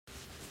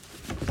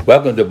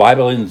Welcome to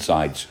Bible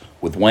Insights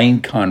with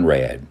Wayne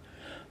Conrad.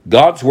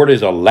 God's Word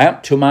is a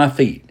lamp to my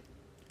feet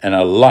and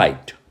a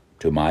light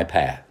to my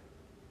path.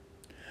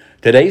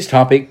 Today's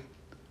topic,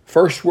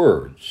 first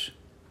words,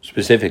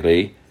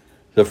 specifically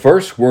the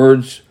first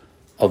words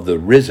of the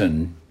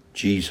risen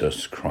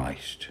Jesus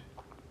Christ.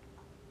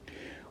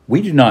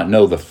 We do not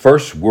know the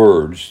first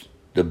words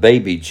the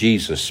baby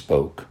Jesus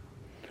spoke,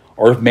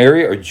 or if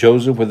Mary or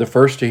Joseph were the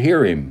first to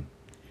hear him.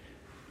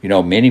 You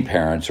know, many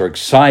parents are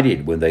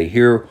excited when they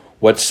hear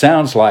what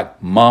sounds like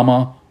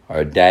mama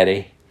or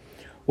daddy.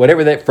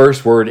 Whatever that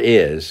first word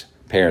is,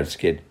 parents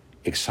get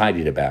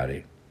excited about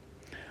it.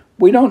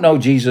 We don't know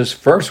Jesus'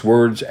 first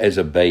words as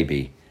a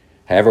baby.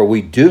 However,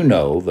 we do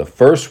know the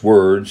first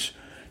words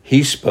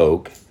he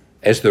spoke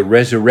as the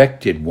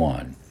resurrected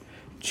one,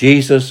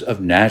 Jesus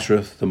of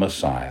Nazareth, the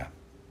Messiah.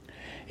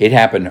 It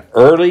happened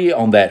early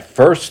on that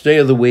first day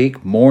of the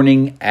week,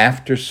 morning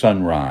after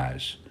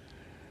sunrise.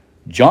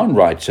 John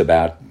writes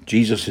about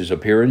Jesus'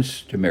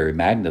 appearance to Mary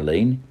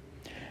Magdalene,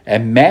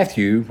 and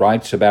Matthew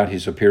writes about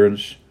his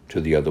appearance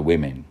to the other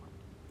women.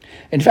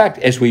 In fact,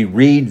 as we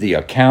read the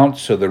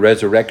accounts of the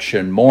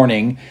resurrection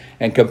morning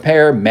and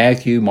compare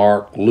Matthew,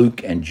 Mark,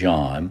 Luke, and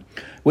John,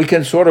 we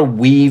can sort of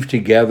weave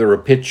together a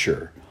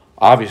picture.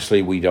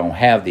 Obviously, we don't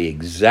have the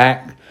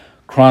exact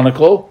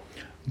chronicle,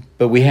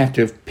 but we have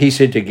to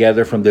piece it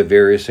together from the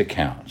various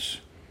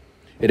accounts.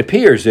 It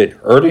appears that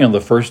early on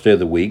the first day of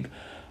the week,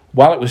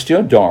 while it was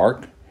still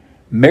dark,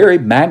 Mary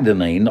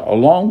Magdalene,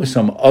 along with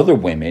some other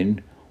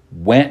women,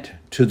 went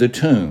to the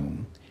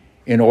tomb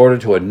in order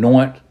to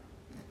anoint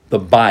the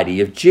body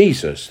of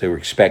Jesus. They were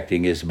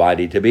expecting his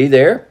body to be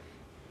there.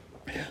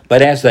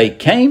 But as they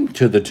came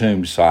to the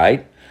tomb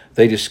site,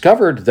 they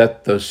discovered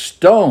that the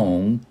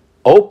stone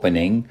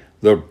opening,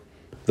 the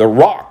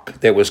rock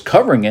that was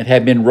covering it,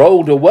 had been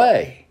rolled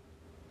away.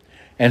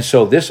 And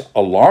so this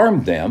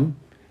alarmed them,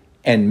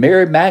 and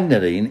Mary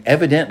Magdalene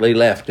evidently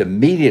left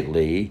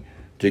immediately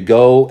to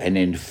go and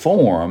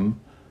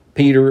inform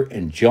Peter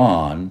and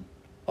John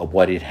of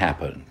what had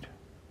happened.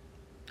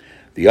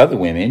 The other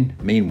women,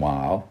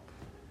 meanwhile,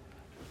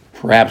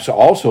 perhaps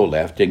also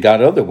left and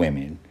got other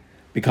women,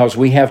 because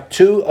we have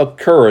two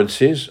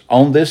occurrences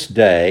on this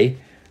day.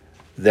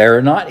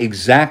 They're not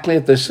exactly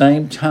at the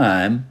same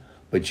time,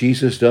 but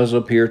Jesus does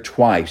appear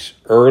twice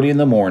early in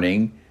the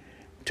morning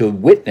to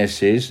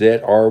witnesses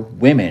that are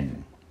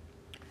women.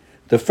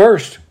 The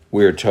first,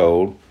 we're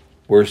told,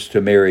 was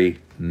to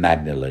Mary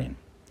Magdalene.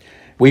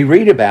 We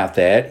read about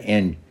that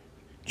in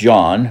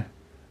John's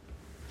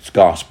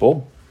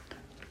Gospel.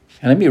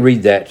 And let me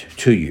read that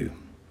to you.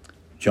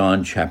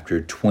 John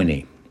chapter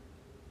 20.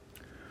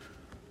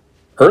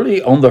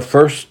 Early on the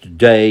first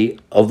day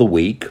of the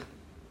week,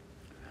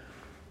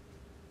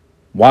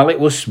 while it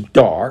was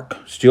dark,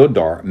 still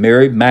dark,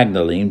 Mary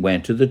Magdalene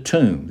went to the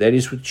tomb. That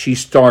is what she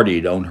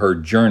started on her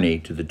journey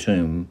to the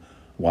tomb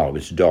while it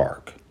was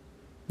dark.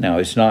 Now,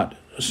 it's not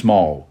a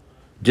small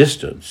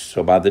distance,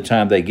 so by the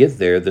time they get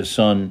there, the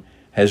sun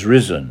has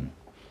risen.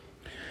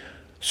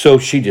 So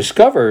she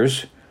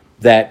discovers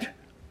that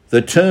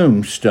the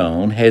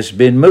tombstone has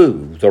been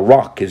moved. The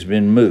rock has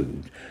been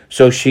moved.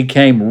 So she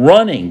came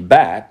running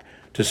back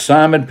to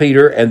Simon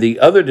Peter and the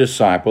other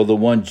disciple, the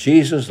one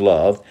Jesus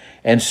loved,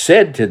 and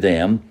said to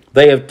them,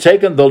 "They have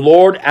taken the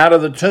Lord out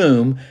of the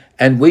tomb,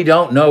 and we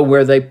don't know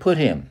where they put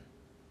him."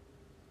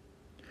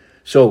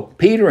 So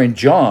Peter and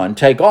John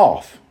take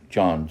off,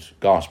 John's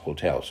Gospel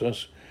tells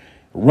us,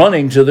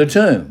 running to the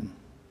tomb.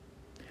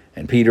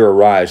 And Peter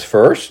arrives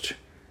first,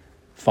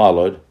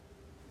 followed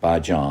by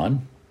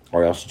John,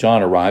 or else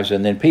John arrives,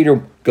 and then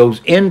Peter goes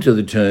into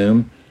the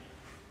tomb.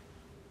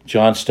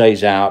 John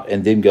stays out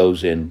and then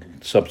goes in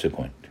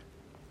subsequent.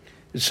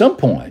 At some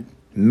point,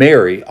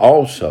 Mary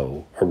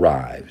also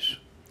arrives.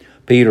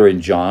 Peter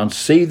and John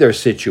see their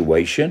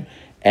situation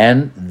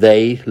and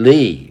they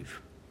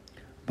leave.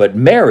 But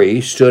Mary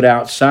stood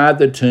outside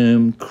the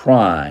tomb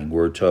crying,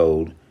 we're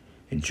told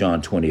in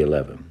John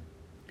 20:11.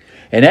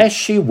 And as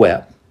she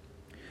wept,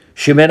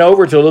 she bent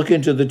over to look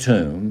into the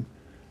tomb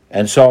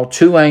and saw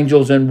two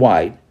angels in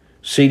white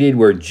seated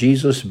where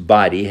Jesus'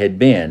 body had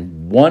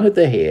been, one at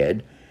the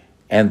head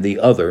and the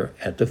other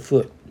at the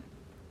foot.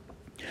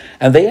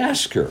 And they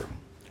asked her,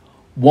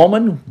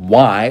 "Woman,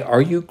 why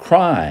are you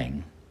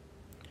crying?"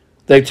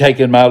 "They've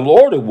taken my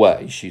Lord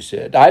away," she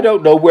said. "I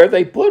don't know where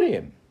they put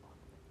him."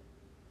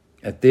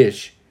 At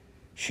this,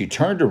 she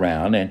turned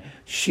around and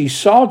she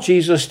saw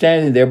Jesus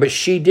standing there, but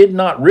she did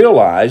not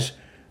realize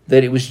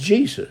that it was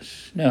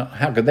Jesus. Now,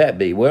 how could that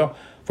be? Well,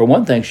 for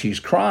one thing, she's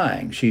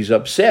crying. She's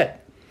upset.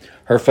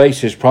 Her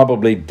face is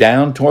probably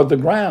down toward the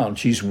ground.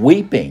 She's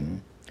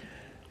weeping.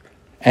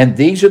 And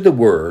these are the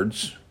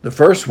words, the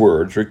first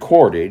words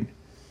recorded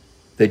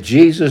that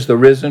Jesus, the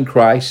risen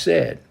Christ,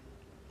 said.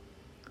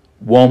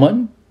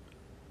 "Woman,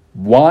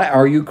 why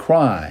are you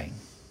crying?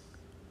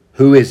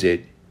 Who is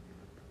it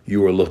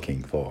you are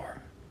looking for?"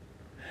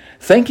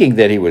 Thinking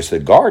that he was the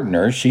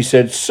gardener, she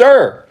said,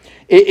 "Sir,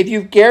 if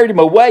you've carried him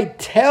away,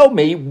 tell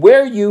me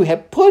where you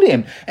have put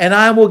him, and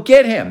I will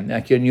get him."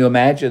 Now, can you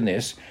imagine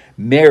this?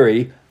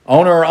 Mary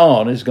on her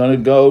own is going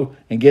to go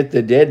and get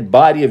the dead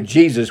body of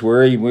Jesus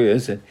where he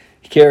was and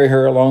carry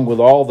her along with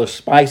all the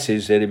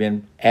spices that had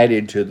been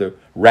added to the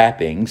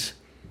wrappings.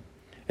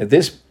 At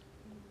this,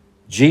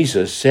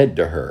 Jesus said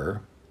to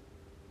her,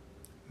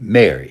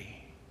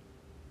 Mary.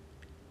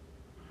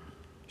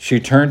 She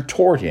turned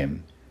toward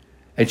him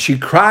and she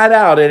cried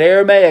out in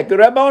Aramaic,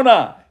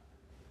 Rabboni,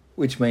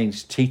 which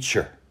means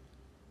teacher.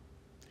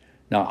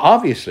 Now,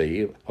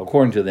 obviously,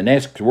 according to the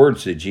next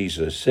words that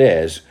Jesus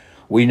says,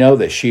 we know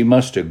that she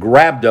must have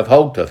grabbed a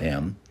hold of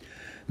him.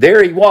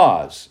 There he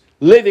was,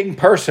 living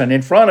person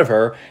in front of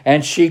her,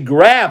 and she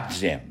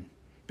grabs him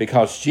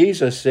because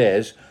Jesus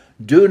says,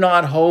 do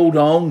not hold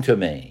on to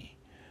me,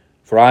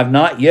 for I have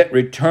not yet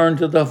returned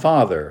to the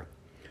Father.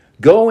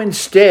 Go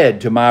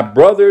instead to my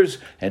brothers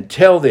and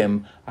tell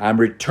them I'm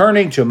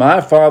returning to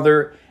my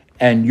Father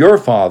and your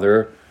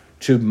Father,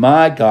 to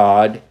my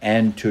God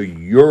and to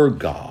your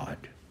God.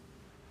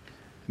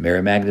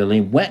 Mary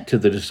Magdalene went to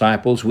the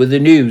disciples with the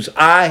news,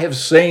 I have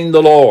seen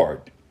the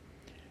Lord.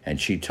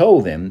 And she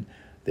told them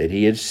that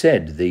he had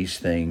said these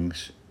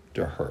things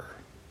to her.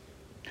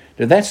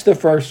 Now that's the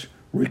first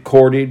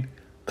recorded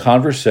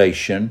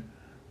conversation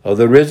of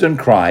the risen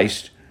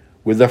Christ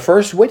with the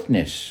first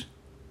witness,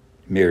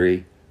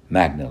 Mary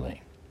Magdalene.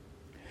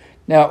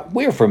 Now,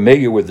 we're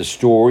familiar with the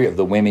story of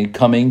the women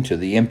coming to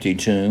the empty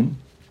tomb,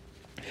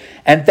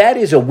 and that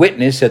is a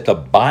witness that the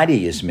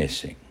body is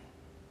missing,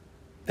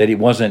 that it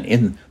wasn't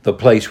in the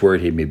place where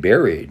it had been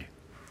buried.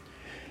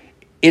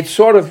 It's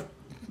sort of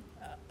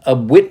a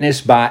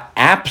witness by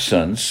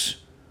absence,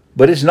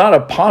 but it's not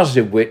a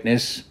positive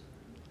witness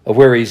of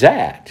where he's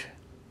at.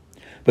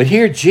 But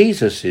here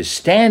Jesus is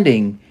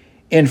standing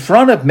in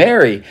front of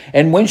Mary,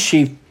 and when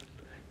she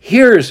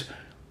hears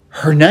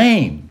her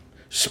name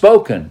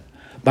spoken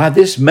by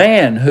this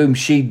man whom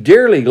she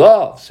dearly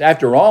loves,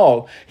 after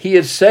all, he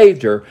had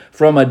saved her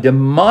from a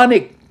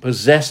demonic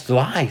possessed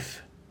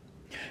life.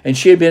 And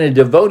she had been a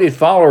devoted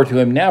follower to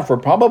him now for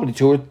probably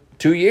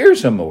 2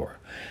 years or more.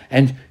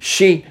 And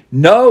she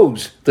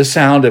knows the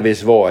sound of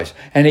his voice.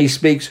 And he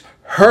speaks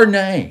her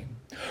name,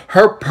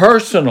 her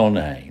personal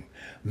name,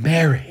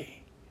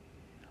 Mary.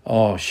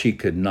 Oh, she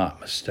could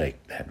not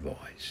mistake that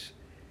voice.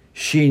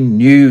 She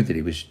knew that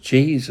it was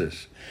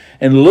Jesus.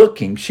 And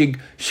looking, she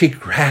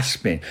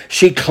grasped him.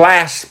 She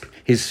clasped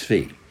his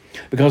feet.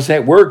 Because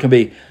that word can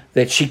be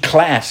that she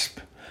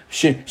clasped.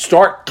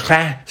 Stop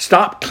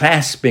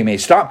clasping me.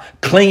 Stop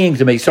clinging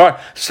to me. Stop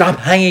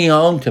hanging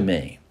on to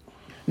me.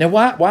 Now,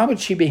 why would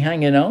she be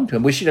hanging on to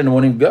him? Well, she doesn't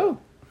want him to go.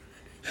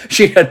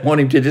 She doesn't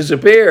want him to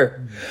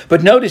disappear.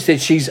 But notice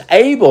that she's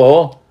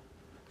able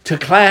to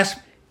clasp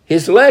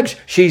his legs.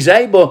 She's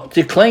able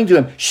to cling to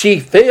him. She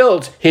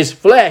feels his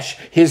flesh,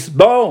 his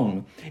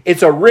bone.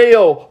 It's a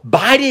real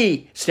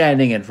body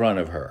standing in front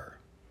of her.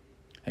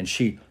 And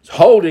she's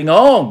holding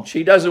on.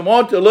 She doesn't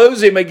want to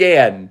lose him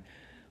again.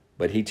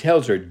 But he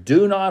tells her,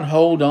 do not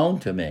hold on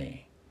to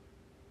me,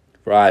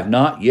 for I have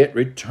not yet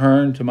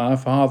returned to my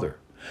Father.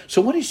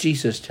 So what is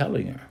Jesus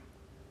telling her?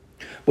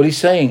 Well, he's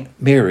saying,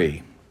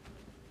 Mary,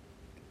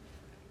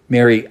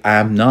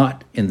 I'm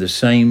not in the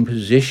same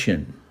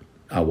position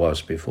I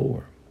was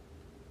before.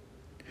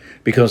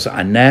 Because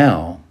I'm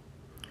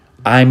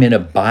in a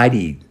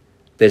body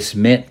that's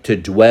meant to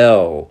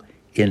dwell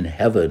in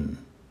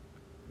heaven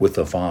with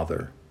the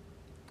Father.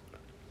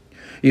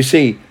 You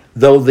see,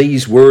 though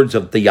these words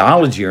of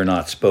theology are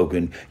not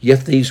spoken,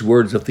 yet these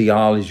words of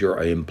theology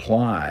are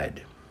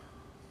implied.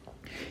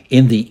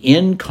 In the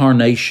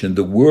incarnation,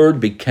 the Word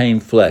became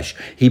flesh.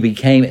 He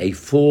became a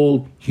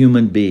full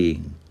human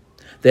being.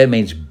 That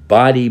means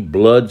body,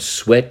 blood,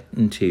 sweat,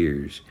 and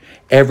tears.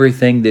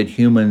 Everything that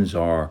humans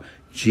are,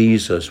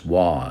 Jesus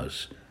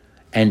was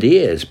and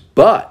is.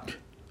 But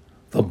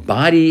the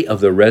body of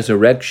the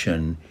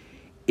resurrection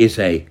is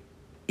an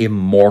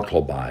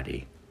immortal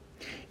body.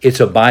 It's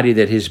a body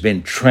that has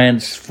been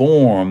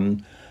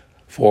transformed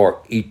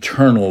for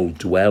eternal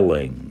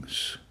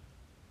dwellings.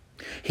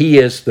 He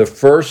is the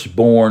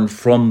firstborn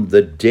from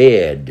the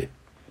dead.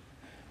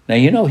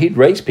 Now, he'd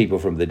raised people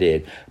from the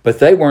dead, but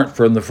they weren't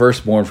from the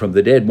firstborn from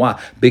the dead.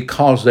 Why?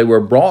 Because they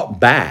were brought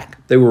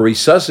back. They were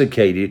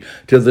resuscitated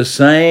to the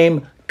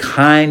same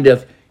kind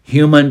of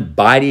human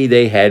body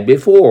they had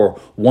before,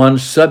 one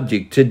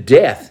subject to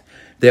death,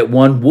 that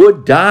one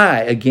would die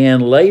again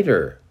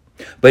later.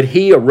 But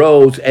he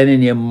arose in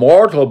an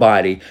immortal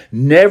body,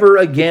 never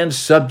again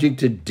subject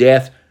to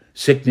death,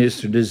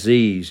 sickness, or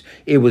disease.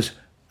 It was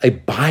a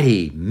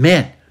body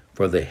meant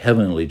for the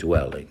heavenly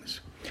dwellings.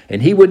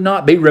 And he would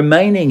not be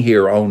remaining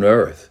here on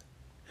earth.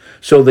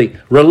 So the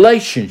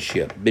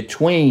relationship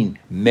between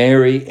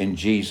Mary and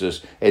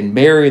Jesus and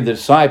Mary and the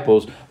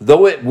disciples,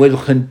 though it will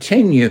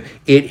continue,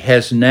 it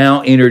has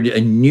now entered a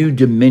new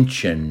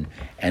dimension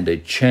and a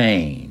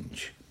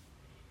change,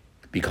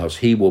 because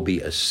he will be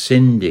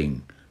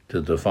ascending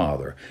to the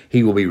Father.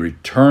 He will be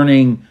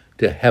returning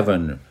to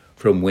heaven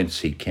from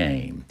whence he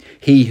came.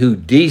 He who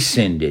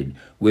descended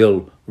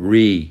will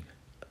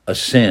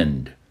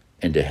reascend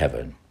into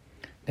heaven.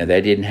 Now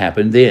that didn't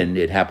happen then.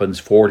 It happens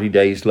 40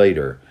 days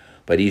later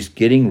but he's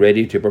getting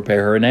ready to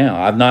prepare her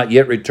now. I've not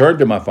yet returned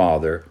to my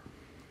Father,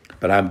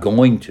 but I'm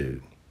going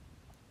to.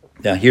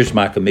 Now here's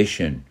my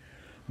commission.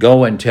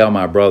 Go and tell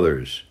my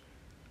brothers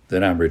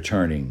that I'm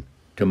returning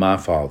to my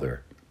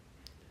Father,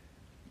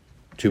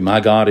 to my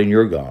God and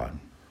your God.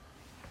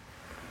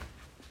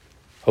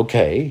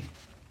 Okay,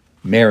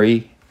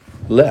 Mary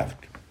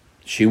left.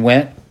 She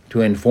went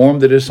to inform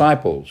the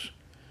disciples.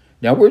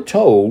 Now we're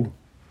told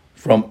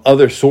from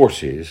other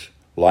sources,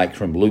 like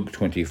from Luke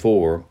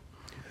 24,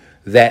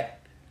 that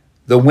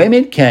the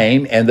women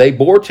came and they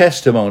bore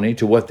testimony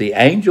to what the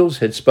angels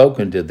had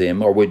spoken to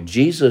them or what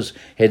Jesus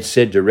had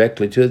said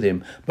directly to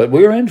them. But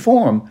we are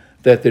informed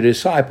that the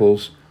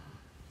disciples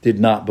did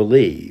not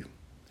believe,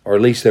 or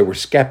at least they were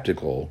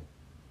skeptical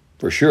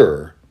for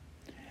sure.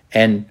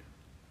 And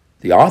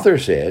the author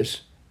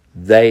says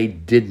they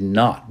did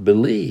not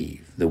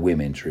believe the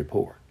women's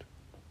report.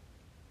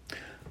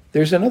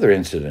 There's another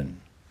incident.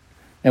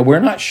 Now,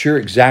 we're not sure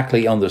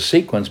exactly on the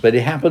sequence, but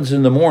it happens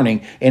in the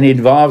morning, and it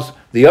involves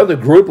the other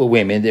group of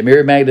women that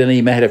Mary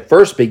Magdalene had at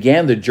first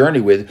began the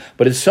journey with,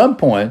 but at some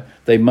point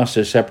they must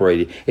have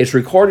separated. It's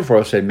recorded for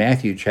us in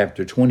Matthew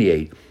chapter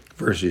 28,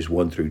 verses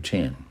 1 through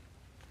 10.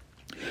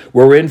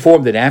 Where we're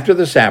informed that after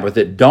the Sabbath,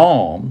 at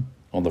dawn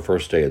on the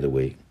first day of the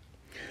week,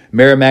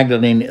 Mary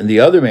Magdalene and the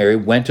other Mary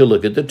went to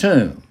look at the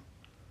tomb.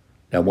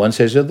 Now, one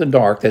says in the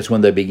dark, that's when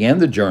they began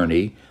the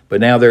journey,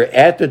 but now they're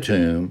at the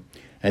tomb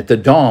at the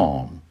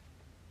dawn.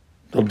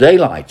 The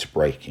daylight's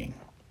breaking.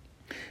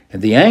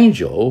 And the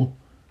angel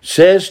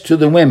says to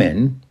the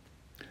women,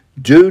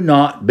 "Do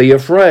not be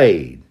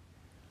afraid,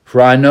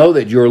 for I know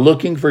that you're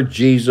looking for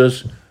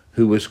Jesus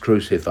who was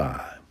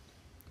crucified."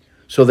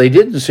 So they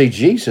didn't see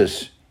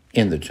Jesus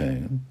in the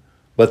tomb,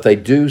 but they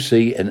do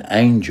see an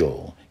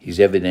angel. He's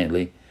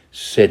evidently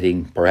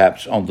sitting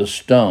perhaps on the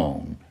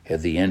stone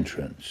at the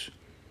entrance.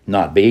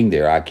 Not being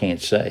there, I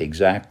can't say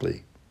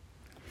exactly.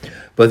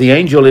 But the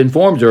angel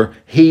informs her,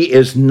 he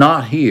is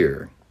not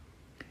here.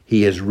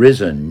 He has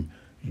risen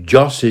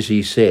just as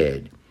he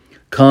said.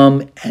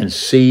 Come and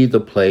see the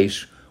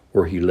place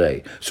where he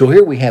lay. So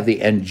here we have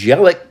the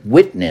angelic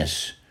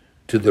witness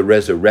to the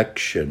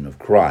resurrection of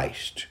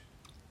Christ.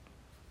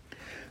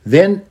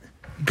 Then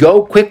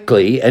go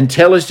quickly and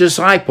tell his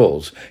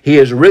disciples, he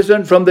is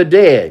risen from the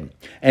dead,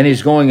 and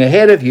he's going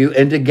ahead of you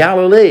into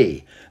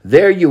Galilee.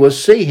 There you will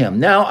see him.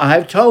 Now I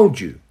have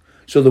told you.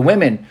 So the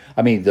women,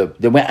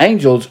 the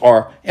angels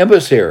are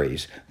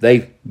emissaries.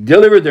 They've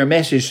delivered their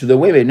message to the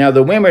women. Now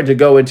the women are to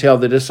go and tell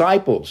the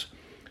disciples.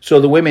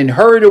 So the women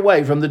hurried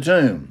away from the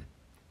tomb,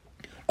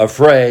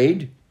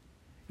 afraid,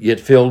 yet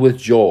filled with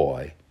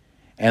joy.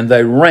 And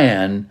they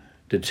ran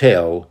to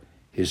tell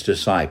his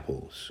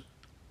disciples.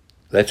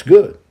 That's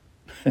good.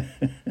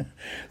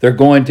 They're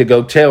going to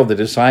go tell the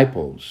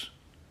disciples.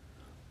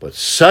 But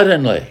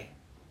suddenly,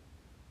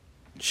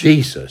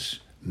 Jesus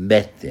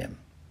met them.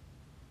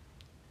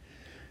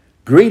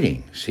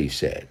 Greetings, he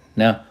said.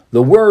 Now,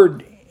 the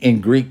word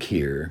in Greek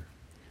here,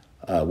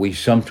 we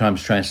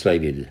sometimes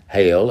translated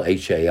hail,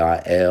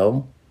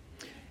 H-A-I-L,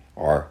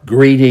 or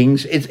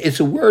greetings. It's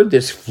a word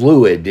that's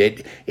fluid.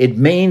 It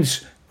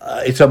means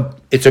it's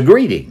a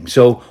greeting.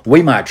 So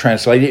we might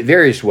translate it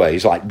various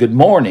ways, like good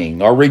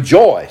morning, or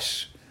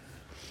rejoice,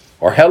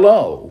 or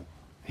hello.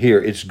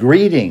 Here, it's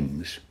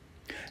greetings.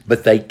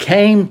 But they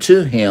came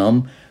to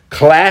him,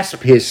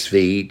 clasped his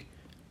feet,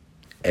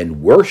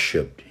 and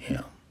worshiped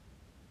him.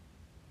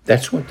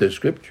 That's what the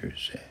scripture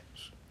says.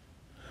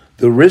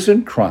 The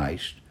risen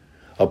Christ,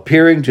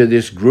 appearing to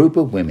this group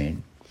of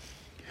women,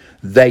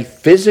 they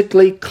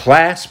physically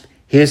clasp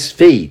his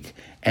feet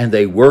and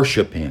they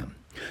worship him.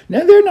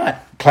 Now, they're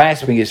not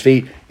clasping his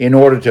feet in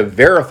order to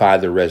verify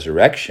the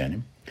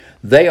resurrection.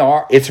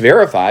 It's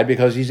verified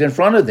because he's in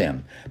front of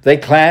them. They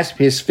clasp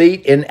his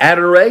feet in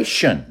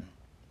adoration.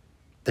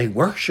 They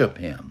worship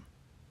him.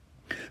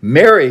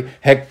 Mary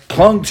had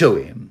clung to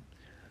him.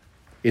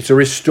 It's a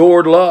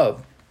restored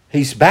love.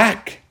 He's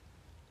back.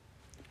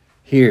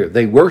 Here,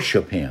 they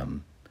worship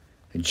him.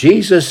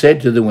 Jesus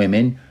said to the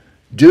women,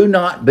 "Do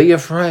not be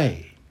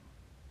afraid.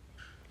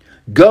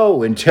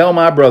 Go and tell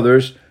my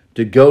brothers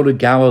to go to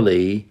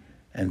Galilee,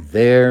 and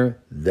there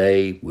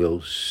they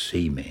will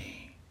see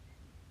me."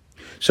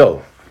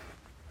 So,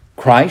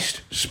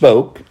 Christ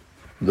spoke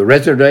the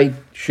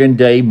resurrection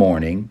day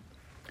morning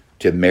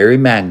to Mary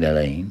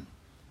Magdalene,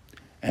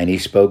 and he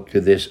spoke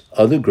to this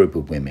other group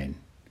of women.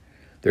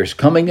 There's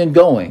coming and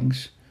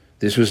goings.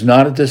 This was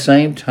not at the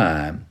same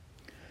time.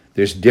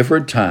 There's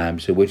different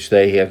times in which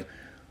they have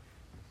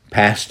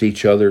passed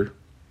each other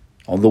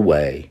on the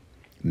way.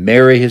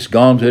 Mary has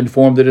gone to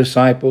inform the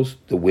disciples.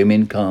 The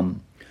women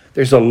come.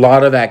 There's a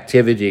lot of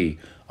activity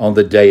on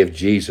the day of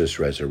Jesus'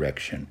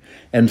 resurrection.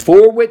 And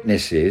 4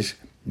 witnesses,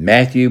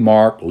 Matthew,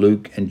 Mark,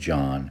 Luke, and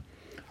John,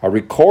 are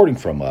recording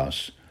from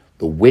us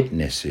the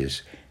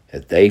witnesses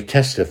that they've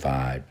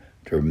testified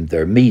to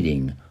their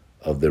meeting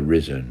of the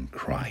risen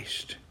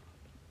Christ.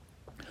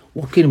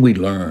 What can we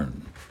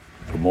learn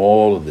from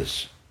all of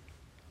this?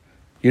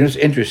 You know, it's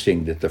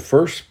interesting that the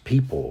first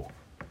people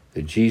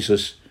that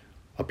Jesus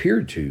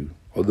appeared to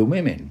are the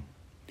women.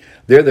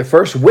 They're the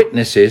first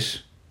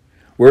witnesses,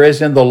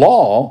 whereas in the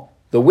law,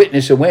 the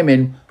witness of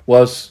women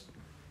was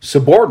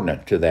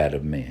subordinate to that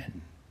of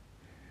men.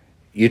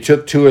 You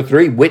took 2 or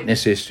 3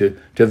 witnesses to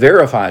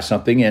verify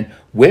something, and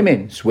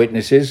women's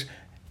witnesses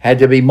had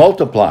to be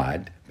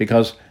multiplied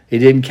because it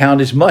didn't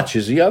count as much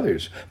as the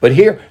others. But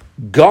here,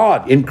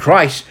 God in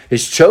Christ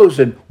has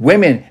chosen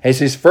women as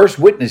his first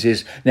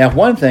witnesses. Now,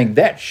 one thing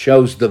that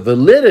shows the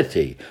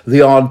validity,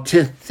 the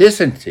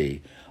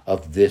authenticity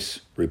of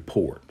this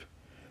report,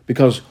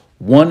 because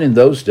one in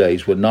those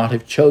days would not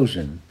have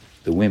chosen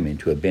the women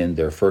to have been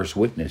their first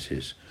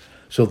witnesses.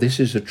 So this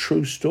is a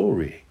true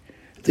story.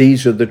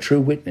 These are the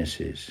true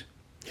witnesses.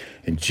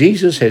 And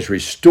Jesus has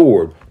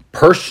restored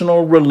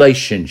personal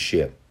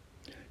relationship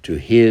to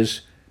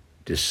his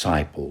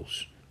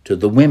disciples, to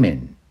the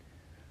women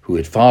who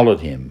had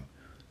followed him,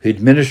 who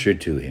had ministered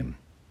to him,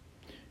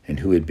 and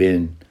who had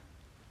been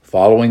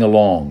following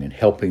along and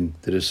helping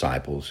the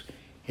disciples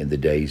in the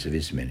days of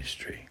his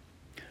ministry.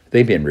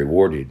 They've been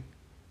rewarded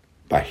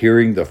by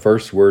hearing the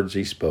first words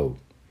he spoke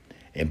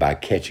and by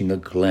catching a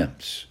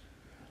glimpse,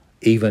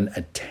 even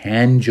a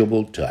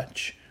tangible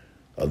touch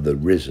of the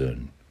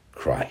risen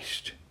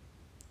Christ.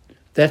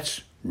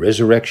 That's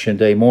Resurrection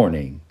Day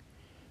morning,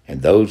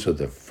 and those are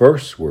the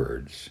first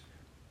words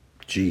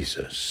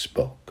Jesus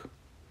spoke.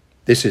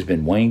 This has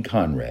been Wayne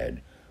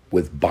Conrad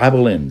with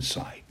Bible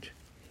Insight.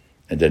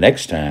 And the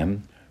next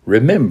time,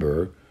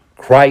 remember,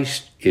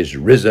 Christ is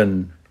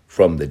risen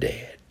from the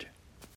dead.